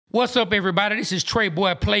What's up, everybody? This is Trey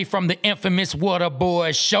Boy Play from the infamous Water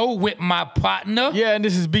Boy Show with my partner. Yeah, and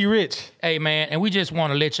this is B Rich. Hey, man, and we just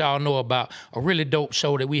want to let y'all know about a really dope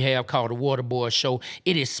show that we have called the Water Boy Show.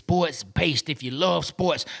 It is sports-based. If you love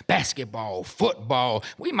sports, basketball, football,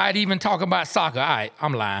 we might even talk about soccer. All right,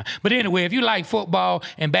 I'm lying. But anyway, if you like football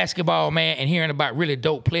and basketball, man, and hearing about really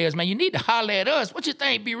dope players, man, you need to holler at us. What you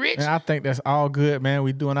think, B Rich? Man, I think that's all good, man.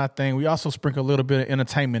 We doing our thing. We also sprinkle a little bit of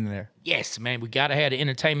entertainment in there. Yes, man, we got to have the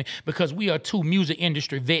entertainment because we are two music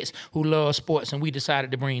industry vets who love sports, and we decided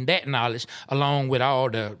to bring that knowledge along with all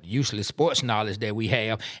the useless sports knowledge that we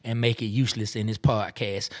have and make it useless in this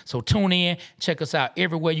podcast. So tune in, check us out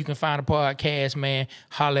everywhere you can find a podcast, man.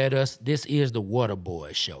 Holler at us. This is the Water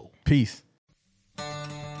Boy Show. Peace.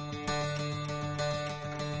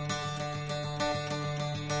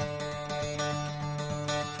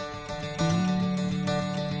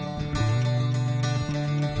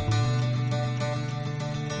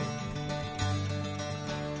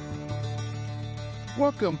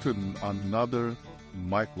 Welcome to another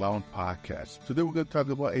Mike Lounge podcast. Today we're going to talk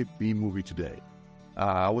about a B movie today.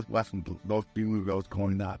 I was watching those B movies that was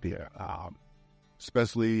going out there,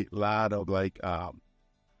 especially a lot of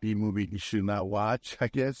B movie you should not watch, I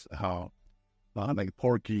guess. Like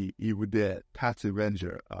Porky, Evil Dead, Taxi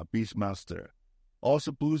Avenger, Beastmaster,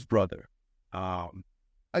 also Blues Brother. I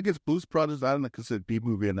guess Blues Brothers I don't consider B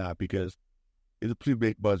movie or not because it's a pretty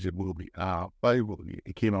big budget movie.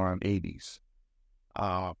 It came around 80s.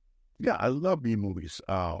 Yeah, I love B movies.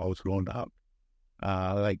 I was growing up,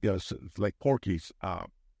 like Porky's.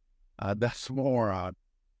 That's more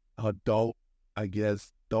adult, I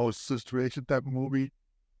guess, adult situation type of movie.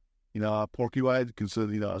 Porky wise,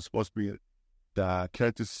 considered supposed to be the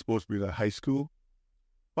character's supposed to be in high school,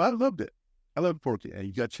 but I loved it. I loved Porky, and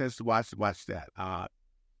you got a chance to watch that.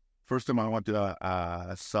 First time I went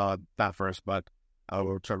to saw that first, but I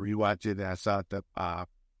will try to rewatch it, and I saw the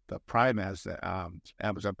Prime as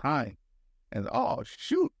Amazon Prime, and oh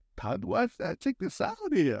shoot, time to watch that. Check this out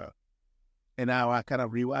here. And now I kind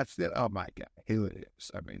of rewatched it. Oh my god, here it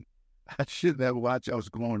is. I mean, I should never watch. I was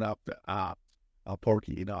growing up,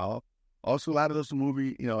 Porky. Also a lot of those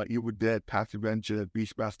movies. Evil Dead, Taxi Avenger,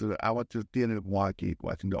 Beastmaster. I went to the theater in Milwaukee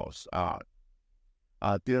watching those.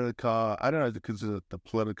 Theater called, I don't know if it's considered the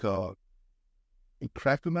political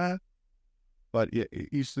craft or not. But it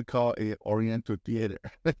used to call it Oriental Theater.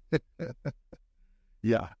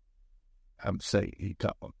 Yeah, I'm saying he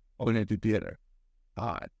called Oriental Theater.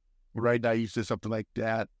 Right now, you say something like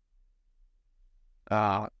that.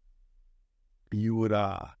 You would,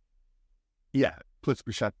 please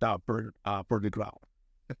be shut down, burn the ground.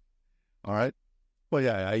 All right. Well,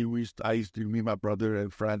 yeah, I used to me and my brother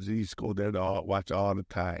and friends. We used to go there to watch all the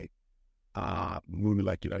time. Movie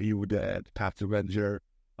like Evil Dead, Taxi Avenger.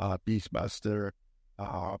 Beastmaster,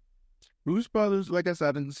 Blues Brothers. Like I said,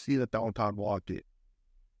 I didn't see the Downtown Market.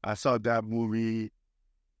 I saw that movie,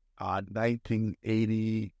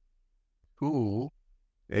 1982,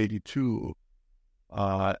 at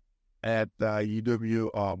UW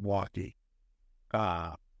Milwaukee.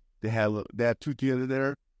 They had two theaters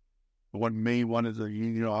there. One main one is a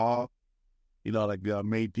Union Hall, like the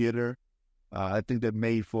main theater. I think they're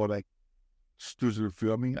made for like studio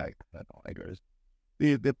filming. I don't know, I guess.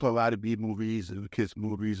 They play a lot of B movies and kids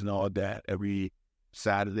movies and all that every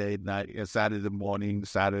Saturday night, Saturday morning,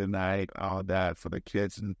 Saturday night, all that for the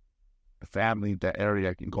kids and the family in that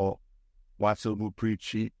area can go watch the movie pretty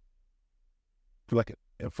cheap. For the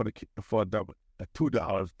 $2,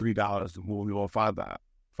 $3 the movie or $5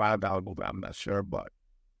 movie. I'm not sure, but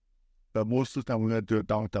most of the time we're gonna do a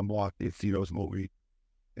downtown walk and see those movies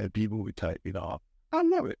and B movie type. I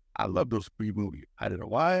love it. I love those B movies. I don't know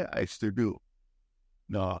why. I still do.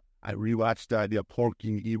 No, I rewatched the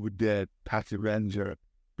Porky, Evil Dead, Taxi Avenger,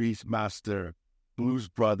 Beastmaster, Blues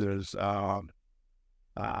Brothers, for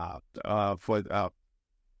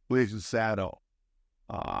Blazing Saddle,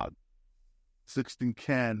 16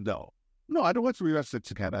 Candle. No, I don't watch rewatch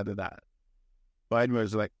 16 Candle. I did that. But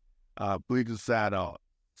anyways, like Blazing Saddle,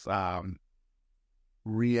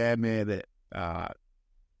 reanimated. Yeah,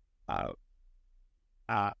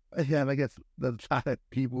 I guess there's a lot of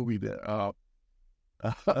people we did.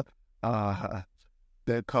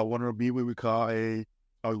 They call one of me what we call I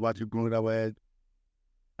was watching growing up with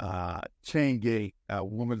Chain Gang,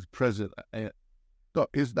 Woman's Prison. So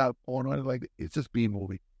it's not on like it's just B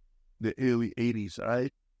movie. The early 80s, all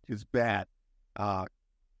right? It's bad. A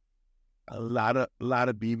lot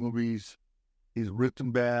of B movies is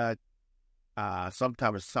written bad.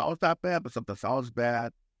 Sometimes it sounds not bad, but sometimes it sounds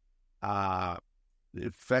bad. The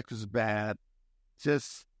effect is bad.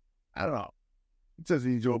 Just I don't know. Just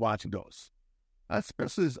enjoy watching those.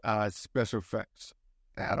 especially special effects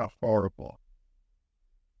that are horrible.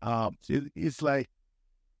 It's like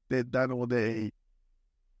they done with a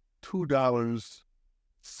 $2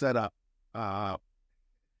 setup.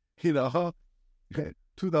 You know,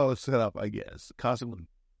 $2 setup, I guess. Costing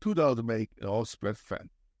 $2 to make all special effects.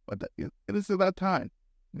 But it is at that time,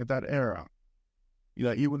 at that era.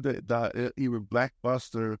 Even even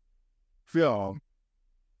blockbuster film,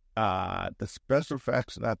 the special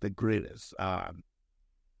effects are not the greatest. I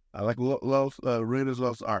like Raiders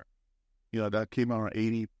Lost Ark. That came out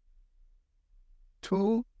in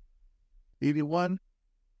 82, 81.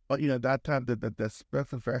 But that time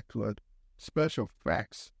the special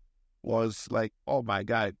effects was like, oh my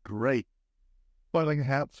God, great. But like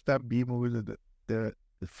half that B movies, the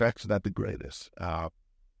effects are not the greatest.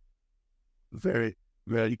 Very,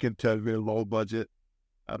 very, you can tell, very low budget.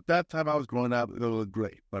 At that time I was growing up, it looked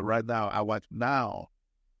great. But right now, I watch now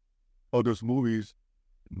all those movies,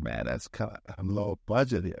 man, that's kind of low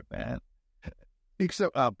budget here, man.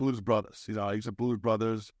 Except Blues Brothers, except Blues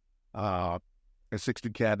Brothers, a 60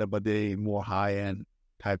 Canada, but they more high-end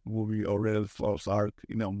type movie, or Raiders Lost Ark,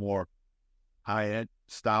 more high-end.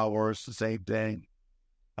 Star Wars, the same thing.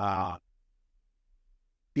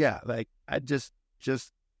 Yeah, like, I just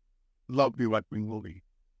love the right-wing movie.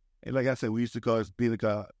 And like I said, we used to call it be like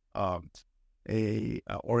a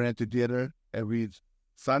oriented theater every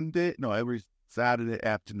every Saturday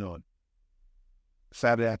afternoon.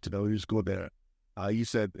 Saturday afternoon, we used to go there. You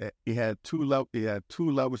said he had two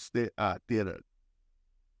levels theater.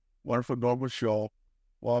 One for normal show,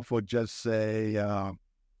 one for just say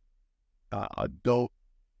adult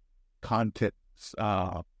content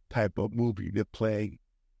type of movie they're playing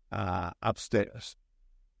upstairs.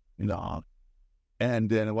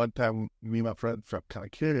 And then one time, me and my friend felt kind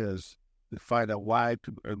of curious to find out why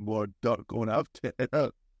people are more adult going up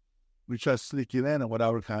there. We try sneaking in or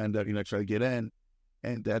whatever kind of, try to get in.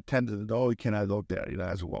 And the attendant said, oh, we cannot go there.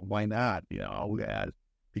 I said, well, why not?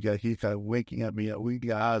 Because he's kind of winking at me,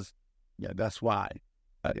 winking at us. Yeah, that's why.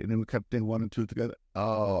 And then we kept thinking one and two together.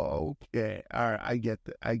 Oh, okay. All right, I get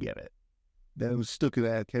it. Then we stuck at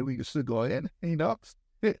that. Okay, we can still go in, he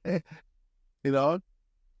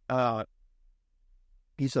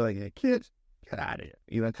said, like, hey, kids, get out of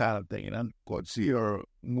here, kind of thing. And I'm going to see your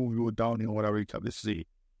movie with Downey or whatever you come to see.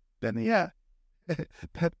 Then, yeah,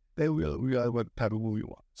 they will realize what type of movie it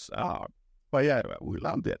was. But yeah, we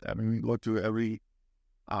loved it. I mean, we go to every,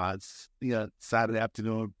 Saturday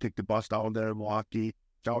afternoon, take the bus down there in Milwaukee,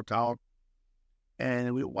 downtown,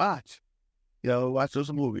 and we watch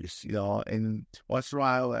those movies, and once in a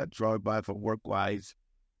while, I drive by for work-wise,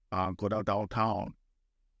 go downtown,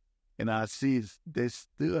 and I see they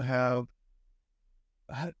still have,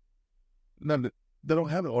 they don't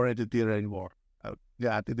have an oriented theater anymore. I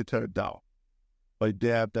think they turned it down. But they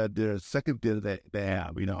have their second theater they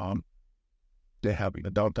have, they have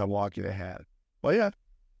downtown Milwaukee they had. Well, yeah,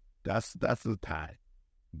 that's the time.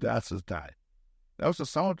 That's the time. That was the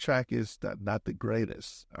soundtrack is not the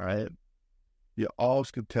greatest, all right? You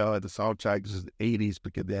always can tell that the soundtrack is the 80s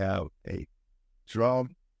because they have a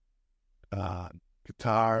drum,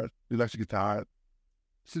 guitar, electric guitar,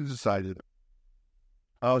 synthesizer.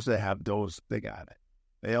 Always they have those, they got it.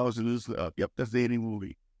 They always lose, yep, that's the 80s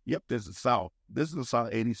movie. Yep, there's the sound. This is the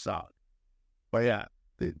sound, 80s sound. But yeah,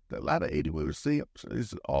 a lot of 80s movies, see,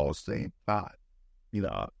 it's all the same thought.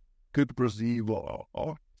 Good versus evil,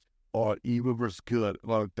 or evil versus good,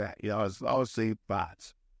 like that. It's all the same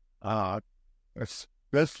thoughts.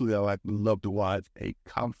 Especially, I love to watch a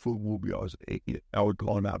kung fu movie. I was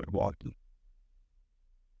going out and walking.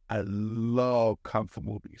 I love kung fu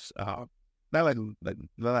movies. Not like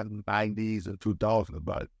 90s or 2000s,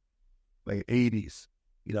 but like 80s.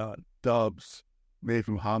 Dubs made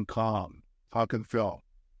from Hong Kong film.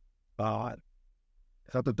 I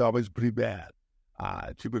thought the dub was pretty bad.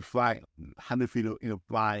 People flying 100 feet,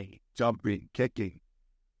 flying, jumping, kicking.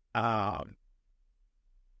 Yeah,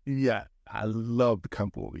 I love the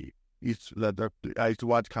kung fu movie. I used to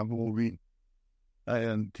watch kung fu movie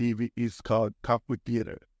on TV. It's called Kung Fu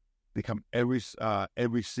Theater. They come every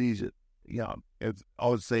season. It's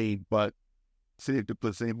all the same, but same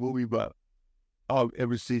the same movie, but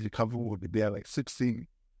every season kung fu movie. They have like 16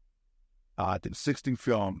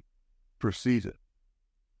 film per season.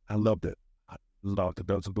 I loved it. I loved it.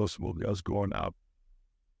 Those movies. I was growing up.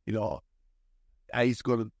 I used to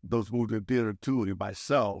go to those movies in theater too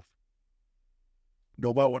myself.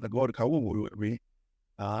 Nobody wanted to go to kung fu movie with me.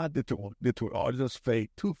 I did to just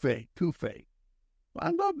fake, too fake. I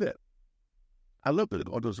loved it. I loved it,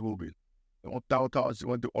 all those movies. I went downtown,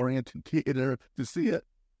 went to Oriental Theater to see it.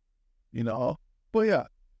 But yeah,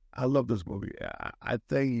 I love this movie. I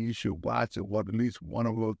think you should watch it. What at least one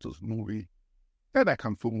of those movie, not that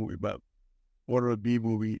kung fu movie, but one of a B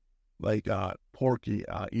movie like Porky,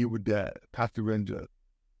 Evil Dead, Pastor Ranger,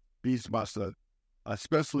 Beastmaster,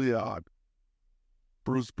 especially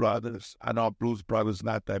Bruce Brothers. I know Bruce Brothers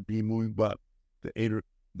not that B movie, but the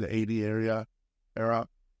 80 era,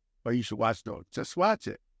 but you should watch those. Just watch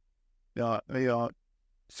it.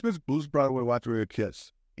 Especially Bruce Brothers we watch with your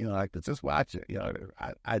kids. Like just watch it.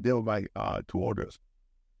 I did with my two orders.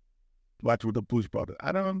 Watch with the Blues Brothers.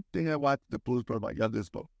 I don't think I watched the Blues Brothers my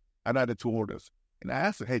youngest, but I had the two orders. And I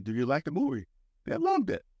asked them, hey, do you like the movie? They loved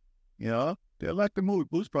it. They liked the movie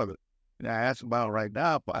Blues Brothers. And I asked them about it right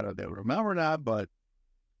now, but I don't remember that, but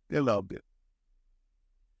they loved it.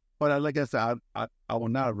 But like I said, I will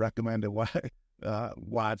not recommend it.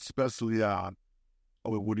 Watch, especially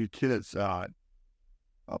with your kids.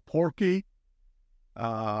 Porky,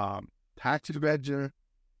 Taxi Adventure,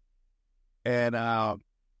 and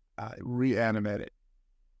Reanimated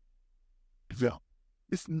film.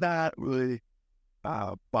 It's not really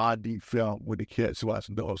bonding film with the kids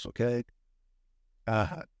watching those, okay?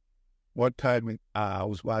 One time I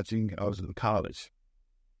was in college,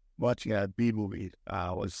 watching a B movie.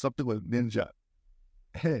 Was something with ninja,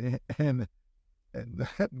 and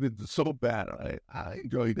that was so bad. I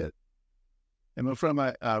enjoyed it. And a friend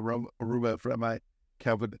of my roommate friend of mine,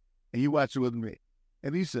 Kevin, and he watched it with me,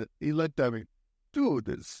 and he looked at me, dude,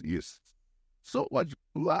 this is so much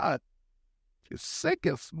blood. It's the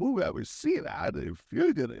sickest movie I've ever seen. I didn't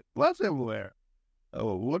feel good. Blood's everywhere.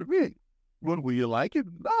 Oh, what do you mean? What, will you like it?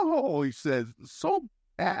 No, he says, so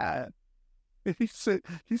bad. And he says,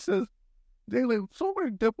 they live so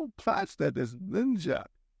many different plots that there's ninja,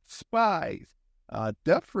 spies,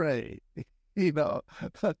 death ray,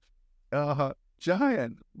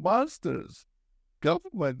 giant monsters,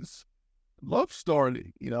 governments, love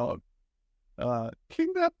story,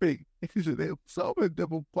 kidnapping. They have so many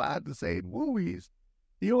different plots the same movies.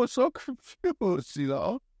 You were so confused,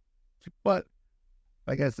 But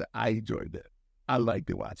like I said, I enjoyed it. I liked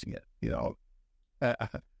it watching it,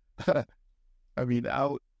 I mean, I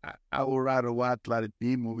would rather watch a lot of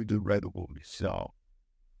B movies than regular movies.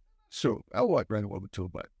 So I watch regular movies too,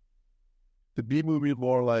 but the B movie is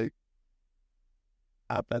more like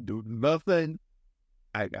I'm not doing nothing.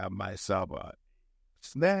 I got myself a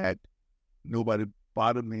snack. Nobody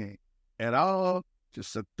bother me at all.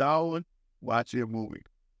 Just sit down, watch a movie.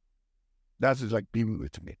 That's just like B movie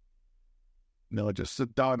to me. Just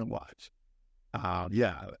sit down and watch.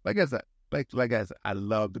 Like I said, I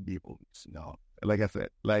love the B movies. Like I said,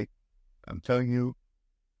 I'm telling you,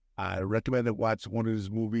 I recommend to watch one of these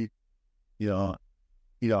movies. I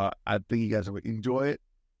think you guys will enjoy it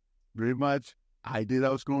very much. I did. I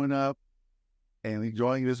was growing up and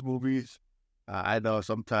enjoying these movies. I know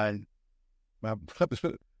sometimes my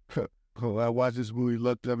brother, when I watch this movie,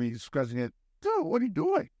 looked at me scratching it. Dude, what are you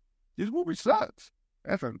doing? This movie sucks.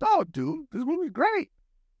 I said, no, dude, this movie's great.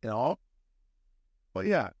 But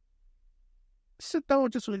yeah, sit down,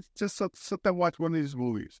 just sit down, watch one of these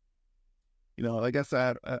movies. Like I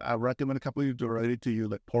said, I recommend a couple of these already to you,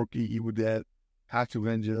 like Porky, Evil Dead, Taxi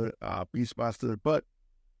Ranger, Beastmaster. But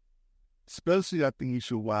especially, I think you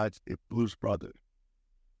should watch a Blues Brothers.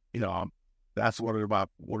 That's one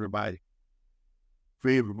of my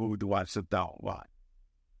favorite movies to watch. Sit down, watch.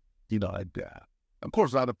 Of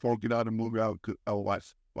course, not a Porky, not a movie I would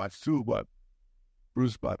watch too, but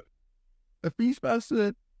Blues Brothers. The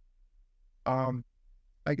Beastmaster, I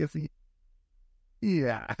guess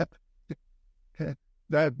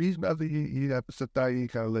that Beastmaster, you have to sit down, you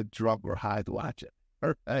kind of let drunk or high to watch it.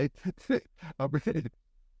 All right?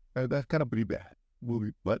 That's kind of pretty bad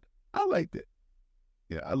movie, but I liked it.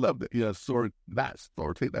 Yeah, I loved it. Not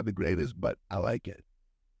the greatest, but I like it.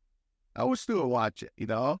 I would still watch it,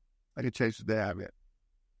 I could change the habit.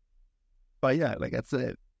 But yeah, like I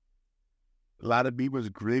said, a lot of people,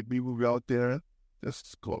 great people out there.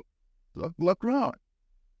 Just go look around.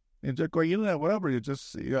 And just go, whatever, you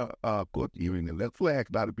just go even Netflix,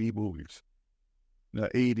 a lot of B movies.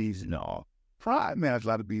 80s and all. Prime, man, there's a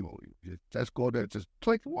lot of B movies. Just go there, just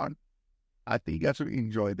click one. I think you guys really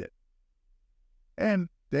enjoyed it. And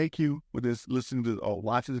thank you for listening to or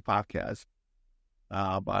watching this podcast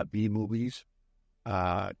about B movies.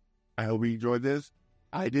 I hope you enjoyed this.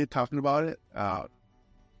 I did talking about it.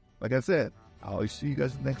 Like I said, I'll see you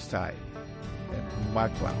guys next time at my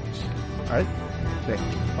clouds. All right? Thank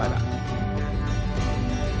you. Bye now.